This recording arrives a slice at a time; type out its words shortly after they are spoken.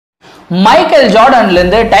Michael ஜார்டன்ல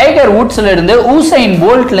இருந்து tiger வுட்ஸ்ல இருந்து உசைன்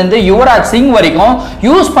போல்ட்ல இருந்து யுவராஜ் சிங் வரைக்கும்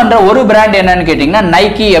யூஸ் பண்ற ஒரு பிராண்ட் என்னன்னு கேட்டீங்கன்னா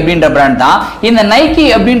நைக்கி அப்படின்ற பிராண்ட் தான். இந்த நைக்கி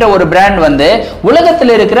அப்படின்ற ஒரு பிராண்ட் வந்து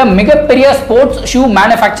உலகத்தில் இருக்கிற மிகப்பெரிய ஸ்போர்ட்ஸ் ஷூ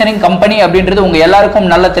மேனுஃபேக்சரிங் கம்பெனி அப்படின்றது உங்க எல்லாருக்கும்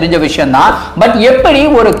நல்லா தெரிஞ்ச விஷயம் தான். பட் எப்படி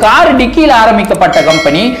ஒரு கார் டிக்கியில் ஆரம்பிக்கப்பட்ட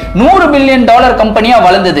கம்பெனி $100 பில்லியன் கம்பெனியா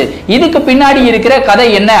வளர்ந்தது, இதுக்கு பின்னாடி இருக்கிற கதை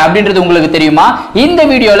என்ன அப்படின்றது உங்களுக்கு தெரியுமா? இந்த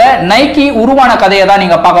வீடியோல நைக்கி உருவான கதையை தான்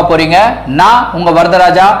நீங்க பார்க்க போறீங்க. நான் உங்க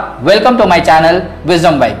Varadaraja. Welcome to my channel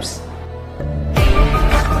Wisdom Vibes.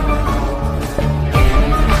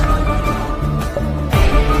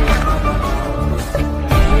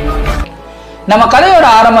 நம்ம கதையோட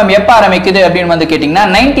ஆரம்பம் எப்ப ஆரம்பிக்குது அப்படின்னு வந்து கேட்டீங்கன்னா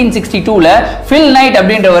 1962ல ஃபில் நைட்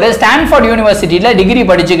அப்படின்றவர் ஸ்டான்ஃபோர்ட் யூனிவர்சிட்டியில டிகிரி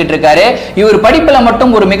படிச்சுக்கிட்டு இருக்காரு. இவர் படிப்புல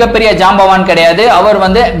மட்டும் ஒரு மிகப்பெரிய ஜாம்பவான் கிடையாது, அவர்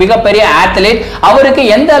வந்து மிகப்பெரிய அத்லீட். அவருக்கு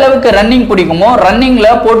எந்த அளவுக்கு ரன்னிங் பிடிக்குமோ, ரன்னிங்ல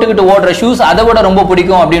போட்டுக்கிட்டு ஓடுற ஷூஸ் அதை விட ரொம்ப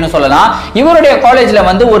பிடிக்கும் அப்படின்னு சொல்லலாம். இவருடைய காலேஜ்ல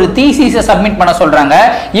வந்து ஒரு தீசிஸ் சப்மிட் பண்ண சொல்றாங்க.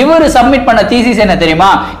 இவர் சப்மிட் பண்ண தீசிஸ் என்ன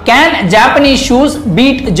தெரியுமா? Can Japanese shoes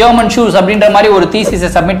beat German shoes அப்படின்ற மாதிரி ஒரு தீசிஸ்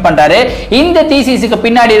சப்மிட் பண்றாரு. இந்த தீசிஸ்க்கு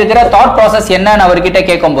பின்னாடி இருக்கிற தாட் ப்ராசஸ் என்னன்னு அவர்கிட்ட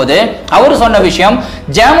கேட்கும்போது அவர் சொன்ன விஷயம்,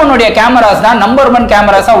 ஜெர்மனுடைய கேமராஸ் தான் நம்பர் 1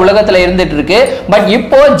 கேமராஸா உலகத்துல இருந்துட்டு இருக்கு. பட்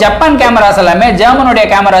இப்போ ஜப்பான் கேமராஸ் எல்லாமே ஜெர்மனுடைய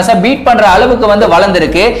கேமராஸை பீட் பண்ற அளவுக்கு வந்து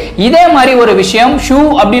வளர்ந்திருக்கு. இதே மாதிரி ஒரு விஷயம் ஷூ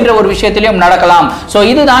அப்படின்ற ஒரு விஷயத்திலும் நடக்கலாம். சோ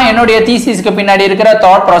இதுதான் என்னுடைய தீசிஸ்க்கு பின்னாடி இருக்கிற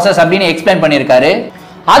தாட் ப்ராசஸ் அப்படின்னு எக்ஸ்பிளைன் பண்ணியிருக்காரு.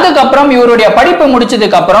 அதுக்கப்புறம் இவருடைய படிப்பு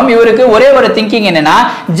முடிச்சதுக்கு அப்புறம் இவருக்கு ஒரே ஒரு திங்கிங் என்னன்னா,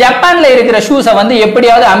 ஜப்பான்ல இருக்கிற ஷூஸை வந்து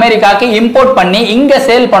எப்படியாவது அமெரிக்காக்கு இம்போர்ட் பண்ணி இங்க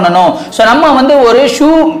சேல் பண்ணணும். சோ நம்ம வந்து ஒரு ஷூ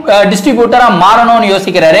டிஸ்ட்ரிபியூட்டரா மாறணும்னு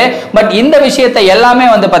யோசிக்கிறாரு. பட் இந்த விஷயத்தை எல்லாமே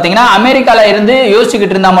வந்து பாத்தீங்கன்னா அமெரிக்கால இருந்து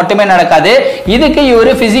யோசிச்சுக்கிட்டு இருந்தா மட்டுமே நடக்காது. இதுக்கு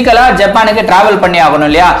இவரு பிசிக்கலா ஜப்பானுக்கு டிராவல் பண்ணி ஆகணும்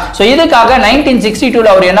இல்லையா? சோ இதுக்காக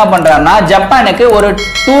 1962ல அவர் என்ன பண்றாருன்னா, ஜப்பானுக்கு ஒரு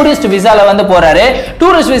டூரிஸ்ட் விசால வந்து போறாரு.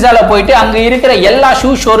 டூரிஸ்ட் விசால போயிட்டு அங்க இருக்கிற எல்லா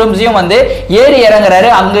ஷூ ஷோரூம்ஸையும் வந்து ஏறி இறங்குறாரு.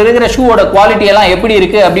 அங்க இருக்கிற ஷூவோட குவாலிட்டி எல்லாம் எப்படி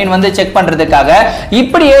இருக்கு அப்படின்னு வந்து செக் பண்றதுக்காக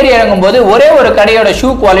இப்படி ஏறி இறங்கும் போது ஒரே ஒரு கடையோட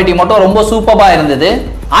ஷூ குவாலிட்டி மட்டும் ரொம்ப சூப்பரா இருந்தது.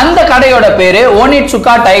 அந்த கடையோட பேரு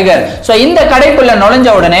ஒனிட்சுகா டைகர். சோ இந்த கடைக்குள்ள நுழைஞ்ச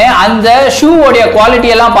உடனே அந்த ஷூவோட குவாலிட்டி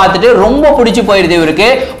எல்லாம் பார்த்துட்டு ரொம்ப பிடிச்சு போயிருது இவருக்கு.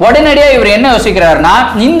 உடனடியா இவர் என்ன யோசிக்கிறாருன்னா,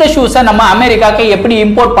 இந்த ஷூஸை நம்ம அமெரிக்காக்கு எப்படி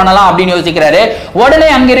இம்போர்ட் பண்ணலாம் அப்படின்னு யோசிக்கிறாரு. உடனே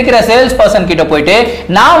அங்க இருக்கிற சேல்ஸ் பர்சன் கிட்ட போயிட்டு,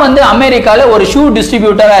 நான் வந்து அமெரிக்கால ஒரு ஷூ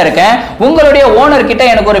டிஸ்ட்ரிபியூட்டரா இருக்கேன், உங்களுடைய ஓனர் கிட்ட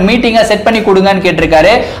எனக்கு ஒரு மீட்டிங்கை செட் பண்ணி கொடுங்கன்னு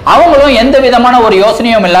கேட்டிருக்காரு. அவங்களும் எந்த விதமான ஒரு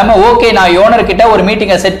யோசனையும் இல்லாம ஓகே நான் ஓனர் கிட்ட ஒரு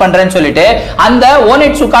மீட்டிங்கை செட் பண்றேன்னு சொல்லிட்டு அந்த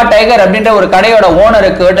ஒனிட்சுகா டைகர் அப்படின்ற ஒரு கடையோட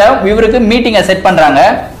ஓனருக்கு இவருக்கு மீட்டிங்கை செட் பண்றாங்க.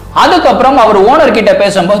 அதுக்கப்புறம் அவர் ஓனர் கிட்ட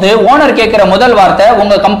பேசும்போது ஓனர் கேட்கிற முதல் வார்த்தை,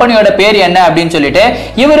 உங்க கம்பெனியோட பேர் என்ன அப்படின்னு சொல்லிட்டு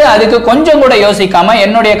இவரு அதுக்கு கொஞ்சம் கூட யோசிக்காம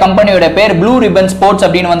என்னுடைய கம்பெனியோட பேர் ப்ளூ ரிப்பன் ஸ்போர்ட்ஸ்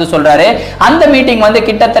அப்படின்னு வந்து சொல்றாரு. அந்த மீட்டிங் வந்து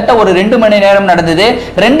கிட்டத்தட்ட ஒரு 2 மணி நேரம் நடந்தது.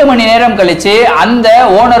 2 மணி நேரம் கழிச்சு அந்த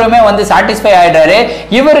ஓனருமே வந்து சாட்டிஸ்ஃபை ஆயிடுறாரு.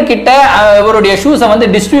 இவர்கிட்ட இவருடைய ஷூஸை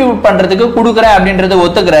வந்து டிஸ்ட்ரிபியூட் பண்றதுக்கு கொடுக்குறேன் அப்படின்றது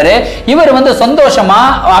ஒத்துக்கிறாரு. இவர் வந்து சந்தோஷமா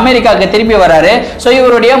அமெரிக்காவுக்கு திரும்பி வராரு. சோ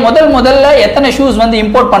இவருடைய முதல்ல எத்தனை ஷூஸ் வந்து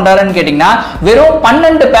இம்போர்ட் பண்றாருன்னு கேட்டீங்கன்னா வெறும்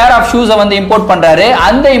 12 pair of shoes வந்து இம்போர்ட் பண்றாரு.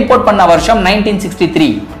 அந்த இம்போர்ட் பண்ண வருஷம்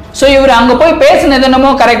 1963. சோ இவர் அங்க போய் பேசினது என்னமோ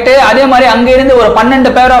கரெக்ட், அதே மாதிரி அங்க இருந்து ஒரு 12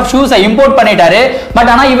 பேர் ஆஃப் ஷூஸை இம்போர்ட் பண்ணிட்டாரு. பட்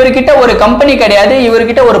ஆனா இவர்கிட்ட ஒரு கம்பெனி கிடையாது,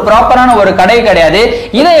 இவர்கிட்ட ஒரு ப்ராப்பரான ஒரு கடை கிடையாது.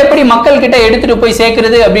 இதை எப்படி மக்கள் கிட்ட எடுத்துட்டு போய்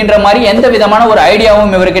சேர்க்கிறது அப்படின்ற மாதிரி எந்த விதமான ஒரு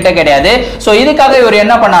ஐடியாவும் இவர்கிட்ட கிடையாது. சோ இதுக்காக இவர்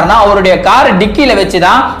என்ன பண்ணாருன்னா, அவருடைய கார் டிக்கில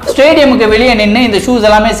வச்சுதான் ஸ்டேடியமுக்கு வெளியே நின்று இந்த ஷூஸ்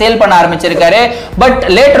எல்லாமே சேல் பண்ண ஆரம்பிச்சிருக்காரு. பட்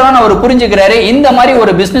லேட்டர் ஆன் அவர் புரிஞ்சுக்கிறாரு, இந்த மாதிரி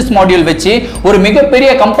ஒரு பிசினஸ் மாடியூல் வச்சு ஒரு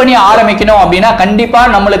மிகப்பெரிய கம்பெனியை ஆரம்பிக்கணும் அப்படின்னா கண்டிப்பா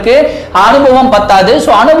நம்மளுக்கு அனுபவம் பத்தாது.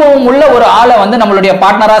 சோ அனுபவம் உள்ள ஒரு ஆளை வந்து நம்மளுடைய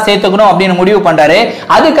பார்ட்னரா சேர்த்துக்கணும் அப்படின்னு முடிவு பண்றாரு.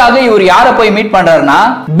 அதுக்காக இவர் யாரை போய் மீட் பண்றாருன்னா,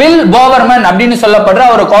 பில் போவர்மன் அப்படின்னு சொல்லப்படுற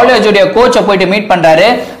ஒரு காலேஜோட கோச்சை போயிட்டு மீட் பண்றாரு.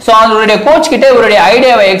 சோ அவருடைய கோச் கிட்ட இவருடைய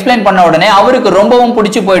ஐடியாவை எக்ஸ்பிளைன் பண்ண உடனே அவருக்கு ரொம்பவும்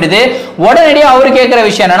பிடிச்சு போயிடுது. உடனடியா அவர் கேட்கிற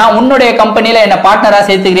விஷயம் என்னன்னா, உன்னுடைய கம்பெனில என்ன பார்ட்னரா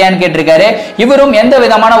சேர்த்துக்கிறியான்னு கேட்டிருக்காரு. இவரும் எந்த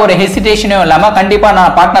விதமான ஒரு ஹெசிடேஷனும் இல்லாம கண்டிப்பா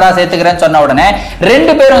நான் பார்ட்னரா சேர்த்துக்கிறேன்னு சொன்ன உடனே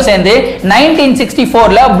 2 பேரும் சேர்ந்து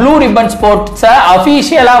 1964ல ப்ளூ ரிப்பன் ஸ்போர்ட்ஸ்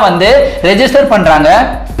அபிஷியலா வந்து ரெஜிஸ்டர் பண்றாங்க.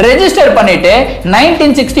 ரெஜிஸ்டர் பண்ணிட்டு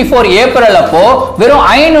 1964 ஏப்ரல் அப்போ வெறும்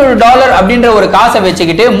 $500 அப்படின்ற ஒரு காசை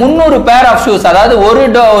வச்சுக்கிட்டு 300 பேர் ஆஃப் ஷூஸ், அதாவது ஒரு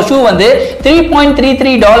ஷூ வந்து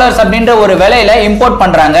 $3.33 அப்படின்ற ஒரு விலையில இம்போர்ட்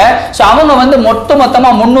பண்றாங்க. சோ அவங்க வந்து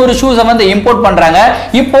மொத்தமா 300 ஷூஸை வந்து இம்போர்ட் பண்றாங்க.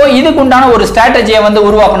 இப்போ இதுக்குண்டான ஒரு ஸ்ட்ராட்டஜியை வந்து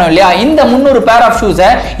உருவாக்கணும் இல்லையா? இந்த 300 பேர் ஆஃப் ஷூஸை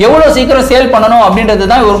எவ்வளவு சீக்கிரம் சேல் பண்ணணும் அப்படின்றது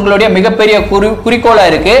தான் இவங்களுடைய மிகப்பெரிய குறிக்கோளா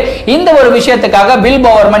இருக்கு. இந்த ஒரு விஷயத்துக்காக பில்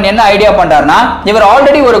போவர்மன் என்ன ஐடியா பண்றாருன்னா, இவர்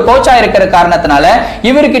ஆல்ரெடி ஒரு கோச்சா இருக்கிற காரணத்தினால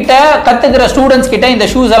இவருக்கு இவர்கிட்ட கத்துக்கிற ஸ்டூடெண்ட்ஸ் கிட்ட இந்த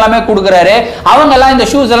ஷூஸ் எல்லாமே கொடுக்குறாரு. அவங்க எல்லாம் இந்த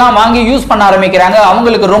ஷூஸ் எல்லாம் வாங்கி யூஸ் பண்ண ஆரம்பிக்கிறாங்க.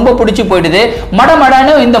 அவங்களுக்கு ரொம்ப பிடிச்சு போயிடுது.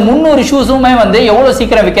 மடமடான்னு இந்த 300 ஷூஸுமே வந்து எவ்வளவு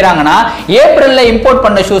சீக்கிரம் விற்கிறாங்கன்னா, ஏப்ரல்ல இம்போர்ட்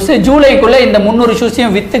பண்ண ஷூஸ் ஜூலைக்குள்ள இந்த 300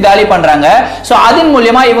 ஷூஸையும் வித்து காலி பண்றாங்க. சோ அதன்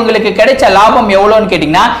மூலமா இவங்களுக்கு கிடைச்ச லாபம் எவ்வளவுன்னு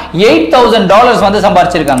கேட்டீங்கன்னா $8,000 வந்து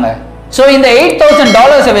சம்பாதிச்சிருக்காங்க. சோ இந்த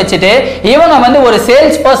 $8,000 வச்சுட்டு இவங்க வந்து ஒரு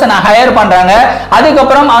சேல்ஸ் பர்சனை ஹையர் பண்றாங்க.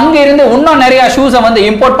 அதுக்கப்புறம் அங்க இருந்து இன்னும் நிறைய ஷூஸை வந்து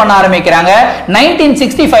இம்போர்ட் பண்ண ஆரம்பிக்கிறாங்க.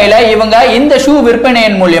 1965ல இவங்க இந்த ஷூ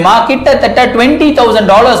விற்பனையின் மூலமா கிட்டத்தட்ட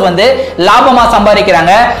 $20,000 வந்து லாபமா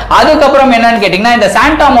சம்பாதிக்கிறாங்க. அதுக்கப்புறம் என்னன்னு கேட்டீங்கன்னா, இந்த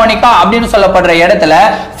சாண்டா மோனிகா அப்படின்னு சொல்லப்படுற இடத்துல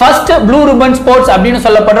ஃபர்ஸ்ட் ப்ளூ ரிப்பன் ஸ்போர்ட்ஸ் அப்படின்னு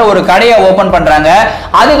சொல்லப்படுற ஒரு கடையை ஓபன் பண்றாங்க.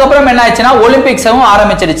 அதுக்கப்புறம் என்ன ஆச்சுன்னா, ஒலிம்பிக்ஸும்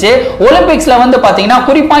ஆரம்பிச்சிருச்சு. ஒலிம்பிக்ஸ்ல வந்து பாத்தீங்கன்னா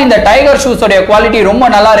குறிப்பா இந்த டைகர் ஷூஸோட குவாலிட்டி ரொம்ப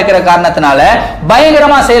நல்லா இருக்கிற காரணத்தினால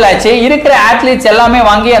பயங்கரமா சேல் ஆச்சு. இருக்கிற அத்லீட்ஸ் எல்லாமே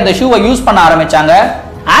வாங்கி அந்த ஷூவை யூஸ் பண்ண ஆரம்பிச்சாங்க.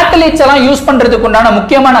 அத்லீட்ஸ் எல்லாம் யூஸ் பண்றதுக்கு உண்டான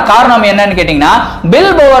முக்கியமான காரணம் என்னன்னு கேட்டீங்கன்னா,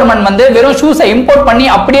 பில் பவர்மன் வந்து வெறும் ஷூஸை இம்போர்ட் பண்ணி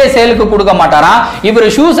அப்படியே சேலுக்கு கொடுக்க மாட்டாராம். இவர்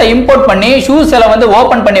ஷூஸை இம்போர்ட் பண்ணி ஷூஸ்ல வந்து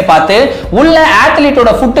ஓபன் பண்ணி பார்த்து உள்ள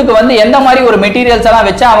அத்லீட்டோட ஃபுட்டுக்கு வந்து எந்த மாதிரி ஒரு மெட்டீரியல்ஸ் எல்லாம்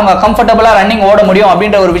வச்சு அவங்க கம்ஃபர்டபுளா ரன்னிங் ஓட முடியும்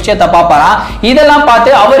அப்படின்ற ஒரு விஷயத்தை பார்ப்பாராம். இதெல்லாம்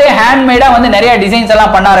பார்த்து அவரே ஹேண்ட்மேடா வந்து நிறைய டிசைன்ஸ்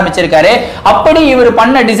எல்லாம் பண்ண ஆரம்பிச்சிருக்காரு. அப்படி இவர்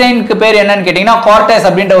பண்ண டிசைனுக்கு பேர் என்னன்னு கேட்டீங்கன்னா, கார்டஸ்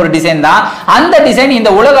அப்படின்ற ஒரு டிசைன் தான். அந்த டிசைன்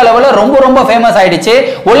இந்த உலக அளவுல ரொம்ப ரொம்ப ஃபேமஸ் ஆயிடுச்சு.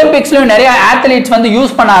 ஒலிம்பிக்ஸ்லயும் நிறைய அத்லீட்ஸ் வந்து யூஸ்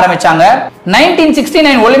பண்ண ஆரம்பிச்சாங்க.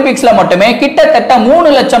 1969 ஒலிம்பிக்ஸ்ல மட்டுமே கிட்டத்தட்ட $3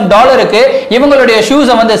 லட்சம் இவங்களுடைய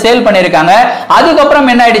ஷூஸை வந்து சேல் பண்ணிருக்காங்க. அதுக்கப்புறம்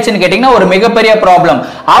என்ன ஆயிடுச்சுன்னு கேட்டீங்கன்னா, ஒரு மிகப்பெரிய ப்ராப்ளம்.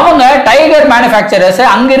 அவங்க டைகர் மேனுஃபேக்சரர்ஸ்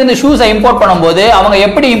அங்கிருந்து ஷூஸை இம்போர்ட் பண்ணும்போது அவங்க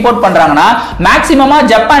எப்படி இம்போர்ட் பண்றாங்கன்னா, மேக்ஸிமமா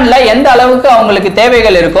ஜப்பான்ல எந்த அளவுக்கு அவங்களுக்கு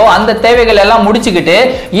தேவைகள் இருக்கோ அந்த தேவைகள் எல்லாம் முடிச்சுக்கிட்டு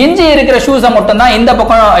இஞ்சி இருக்கிற ஷூஸை மட்டும் தான் இந்த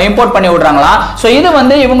பக்கம் இம்போர்ட் பண்ணி விடுறாங்களா. சோ இது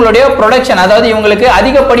வந்து இவங்களுடைய ப்ரொடக்ஷன், அதாவது இவங்களுக்கு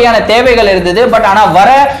அதிகப்படியான தேவைகள் இருந்தது. பட் ஆனா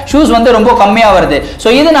வர ஷூஸ் வந்து ரொம்ப கம்மியா வருது. சோ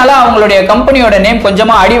இதனால அவங்களுடைய கம்பெனியோட நேம்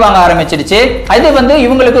கொஞ்சமா அடி வாங்க ஆரம்பிச்சிருச்சு. அது வந்து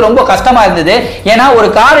இவங்களுக்கு ரொம்ப கஷ்டமா இருந்தது. ஏன்னா ஒரு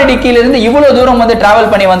கார் டிக்கில இருந்து இவ்வளவு தூரம் வந்து டிராவல்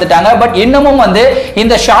பண்ணி வந்துட்டாங்க. பட் இன்னமும் வந்து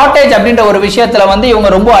இந்த ஷார்டேஜ் அப்படின்ற ஒரு விஷயத்துல வந்து இவங்க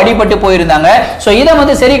ரொம்ப அடிபட்டு போயிருந்தாங்க. சோ இதை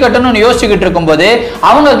வந்து சரி கட்டணும்னு யோசிச்சுக்கிட்டு இருக்கும்போது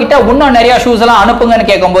அவங்க கிட்ட இன்னும் நிறைய ஷூஸ் எல்லாம் அனுப்புங்கன்னு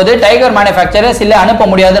கேட்கும்போது டைகர் மேனுஃபேக்சரர்ஸ் இல்ல அனுப்ப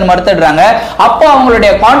முடியாதுன்னு மறுத்துடுறாங்க. அப்போ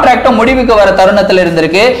அவங்களுடைய கான்ட்ராக்டும் முடிவுக்கு வர தருணத்தில்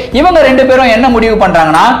இருந்திருக்கு. இவங்க ரெண்டு பேரும் என்ன முடிவு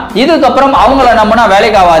பண்றாங்கன்னா, இதுக்கப்புறம் அவங்கள நம்பினா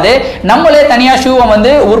வேலைக்கு ஆகாது, நம்மளே தனியா ஷூவை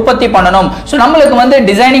வந்து உற்பத்தி பண்ணணும். சோ நம்மளுக்கு வந்து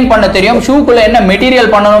டிசைனிங் பண்ண தெரியும், ஷூக்குள்ள என்ன மெட்டீரியல்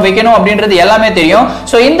பண்ணணும் வைக்கணும் அப்படின்றது எல்லாமே தெரியும்.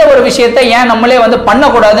 சோ இந்த ஒரு விஷயத்தை ஏன் நம்மளே வந்து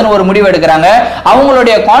பண்ணக்கூடாதுன்னு ஒரு முடிவு எடுக்கிறாங்க.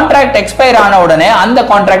 அவங்களுடைய கான்ட்ராக்ட் எக்ஸ்பயர் ஆன உடனே அந்த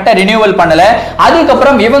கான்ட்ராக்டை ரினியூவல் பண்ணல.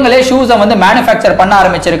 அதுக்கப்புறம் இவங்களே ஷூஸை வந்து மேனுஃபேக்சர் பண்ண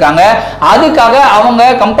ஆரம்பிச்சிருக்காங்க. அதுக்காக அவங்க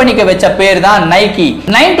கம்பெனிக்கு வச்ச பேர் தான் நைக்கி.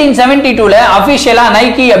 1972ல அபிஷியலா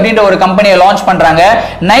நைக்கி அப்படின்ற ஒரு கம்பெனியை லான்ச் பண்றாங்க.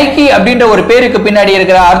 நைக்கி அப்படின்ற ஒரு பேருக்கு பின்னாடி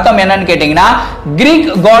இருக்கிற அர்த்தம் என்னன்னு கேட்டீங்கன்னா, கிரீக்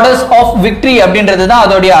காடஸ் ஆஃப் விக்டரி அப்படின்றது தான்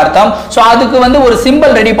அதோடைய அர்த்தம். சோ அதுக்கு வந்து ஒரு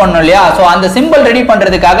சிம்பல் ரெடி பண்ணணும் இல்லையா. சோ அந்த சிம்பல் ரெடி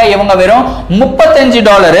பண்றதுக்காக இவங்க வெறும்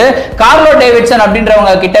 $35 கார்லோ டேவிட்சன்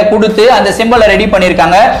அப்படின்றவங்க கிட்ட கொடுத்து அந்த சிம்பலை ரெடி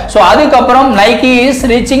பண்ணிருக்காங்க. சோ அதுக்கப்புறம் Nike is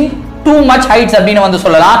reaching too much heights அப்படின்னு வந்து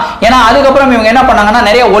சொல்லலாம். ஏன்னா அதுக்கப்புறம் இவங்க என்ன பண்ணாங்கன்னா,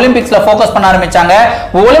 நிறைய ஒலிம்பிக்ஸ்ல ஃபோக்கஸ் பண்ண ஆரம்பிச்சாங்க.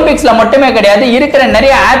 ஒலிம்பிக்ஸ்ல மட்டுமே கிடையாது, இருக்கிற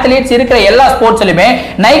நிறைய அத்லீட்ஸ் இருக்கிற எல்லா ஸ்போர்ட்ஸ்லயுமே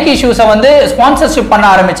நைக்கி ஷூஸை வந்து ஸ்பான்சர்ஷிப் பண்ண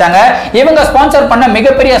ஆரம்பிச்சாங்க. இவங்க ஸ்பான்சர் பண்ண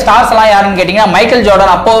மிகப்பெரிய ஸ்டார்ஸ் எல்லாம் யாருன்னு கேட்டீங்கன்னா, மைக்கேல்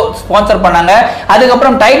ஜார்டன் அப்போ ஸ்பான்சர் பண்ணாங்க.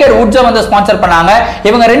 அதுக்கப்புறம் டைகர் வுட்ஸை வந்து ஸ்பான்சர் பண்ணாங்க.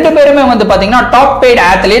 இவங்க ரெண்டு பேருமே வந்து பாத்தீங்கன்னா டாப் பெய்ட்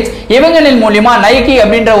அத்லீட்ஸ். இவங்களின் மூலமா நைக்கி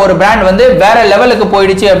அப்படின்ற ஒரு பிராண்ட் வந்து வேற லெவலுக்கு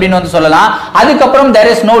போயிடுச்சு அப்படின்னு வந்து சொல்லலாம். அதுக்கப்புறம் there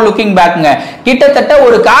is no looking backங்க. கிட்டத்தட்ட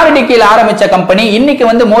ஒரு கார் ஆரம்பிச்ச கம்பெனி இன்னைக்கு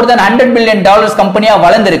வந்து more than $100 billion கம்பெனியா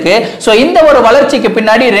வளர்ந்திருக்கு. சோ இந்த ஒரு வளர்ச்சிக்கு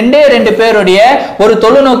பின்னாடி ரெண்டு பேருடைய ஒரு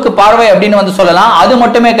தொலைநோக்கு பார்வை அப்படின்னு வந்து சொல்லலாம். அது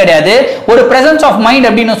மட்டுமே கிடையாது, ஒரு பிரசன்ஸ் ஆஃப் மைண்ட்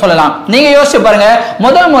அப்படின்னு சொல்லலாம். நீங்க யோசிச்சு பாருங்க,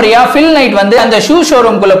 முதல் முறையா ஃபில் நைட் வந்து அந்த ஷூ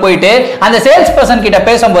ஷோரூம்குள்ள போயிட்டு அந்த சேல்ஸ் பர்சன் கிட்ட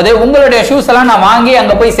பேசும்போது, உங்களுடைய ஷூஸ் எல்லாம் நான் வாங்கி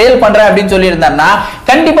அங்க போய் சேல் பண்றேன் அப்படின்னு சொல்லி இருந்தாருன்னா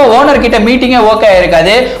கண்டிப்பா ஓனர் கிட்ட மீட்டிங்கே ஓகே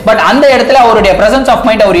ஆயிருக்காது. பட் அந்த இடத்துல அவருடைய பிரசன்ஸ் ஆஃப்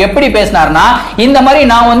மைண்ட் அவர் எப்படி பேசினார்னா, இந்த மாதிரி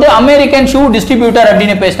நான் வந்து அமெரிக்கன் ஷூ டிஸ்ட்ரிபியூட்டர்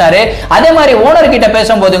அப்படின்னு பேசினாரு. அதே மாதிரி ஓனர் கிட்ட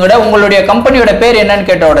பேசும்போது கூட உங்களுடைய கம்பெனியோட பேர் என்னன்னு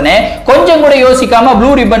கேட்ட உடனே கொஞ்சம் கூட யோசிக்காம ப்ளூ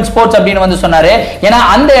ரிப்பன் ஸ்போர்ட்ஸ் அப்படின்னு வந்து சொன்னாரு. ஏன்னா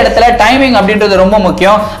அந்த இடத்துல டைமிங் அப்படின்றது ரொம்ப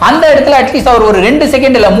முக்கியம். அந்த இடத்துல அட்லீஸ்ட் அவர் ஒரு 2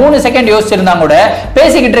 செகண்ட் இல்ல 3 செகண்ட் யோசிச்சிருந்தா கூட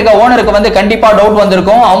பேசிக்கிட்டு இருக்க ஓனருக்கு வந்து கண்டிப்பா டவுட்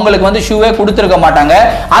வந்திருக்கும், அவங்களுக்கு வந்து ஷூவே கொடுத்திருக்க மாட்டாங்க.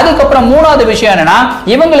 அதுக்கப்புறம் மூணாவது விஷயம் என்னன்னா,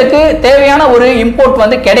 இவங்களுக்கு தேவையான ஒரு இம்போர்ட்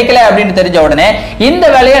வந்து கிடைக்கல அப்படின்னு தெரிஞ்ச உடனே இந்த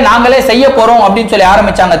வேலையை நாங்களே செய்ய போறோம் அப்படின்னு சொல்லி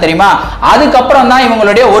ஆரம்பிச்சாங்க தெரியுமா. அதுக்கப்புறம் தான்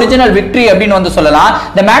இவங்களுடைய ஒரிஜினல் விக்டரி அப்படின்னு வந்து சொல்லலாம்.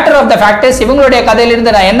 The matter matter of the fact is இவங்களுடைய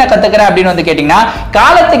கதையிலிருந்து நான் என்ன கத்துக்கிறேன் அப்படின்னு வந்து கேட்டீங்கன்னா,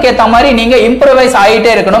 காலத்துக்கு ஏத்த மாதிரி நீங்க இம்ப்ரூவைஸ்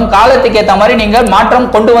ஆகிட்டே இருக்கணும், காலத்துக்கு ஏத்த மாதிரி நீங்க மாற்றம்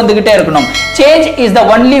கொண்டு வந்துகிட்டே இருக்கணும். Change is the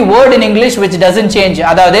only word in English which doesn't change.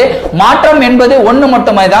 அதாவது மாற்றம் என்பது ஒண்ணு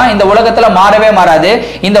மட்டுமே தான், இந்த உலகத்துல மாறவே மாறாது.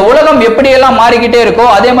 இந்த உலகம் எப்படி எல்லாம் மாறிக்கிட்டே இருக்கோ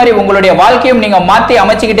அதே மாதிரி உங்களுடைய வாழ்க்கையும் நீங்க மாத்தி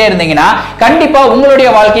அமைச்சிக்கிட்டே இருந்தீங்கன்னா கண்டிப்பா உங்களுடைய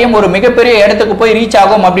வாழ்க்கையும் ஒரு மிகப்பெரிய இடத்துக்கு போய் ரீச்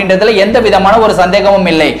ஆகும் அப்படின்றதுல எந்த விதமான ஒரு சந்தேகமும்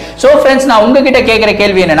இல்லை. சோ ஃப்ரெண்ட்ஸ், நான் உங்ககிட்ட கேட்கிற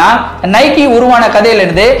கேள்வி என்னன்னா, நைக்கி உருவான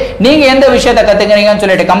கதையிலிருந்து நீங்க எந்த விஷயத்தை கத்துக்கிறீங்கன்னு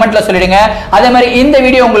சொல்லிட்டு கமெண்ட்ல சொல்லிடுங்க. அதே மாதிரி இந்த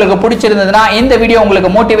வீடியோ உங்களுக்கு பிடிச்சிருந்ததுன்னா, இந்த வீடியோ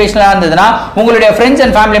உங்களுக்கு மோட்டிவேஷனலா இருந்ததுன்னா உங்களுடைய ஃப்ரெண்ட்ஸ்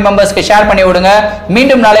அண்ட் ஃபேமிலி மெம்பர்ஸ்க்கு ஷேர் பண்ணி விடுங்க.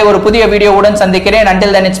 மீண்டும் நாளை ஒரு புதிய வீடியோவுடன் சந்திக்கிறேன்.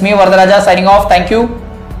 Until then, it's me Varadharaja signing off. Thank you.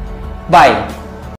 Bye.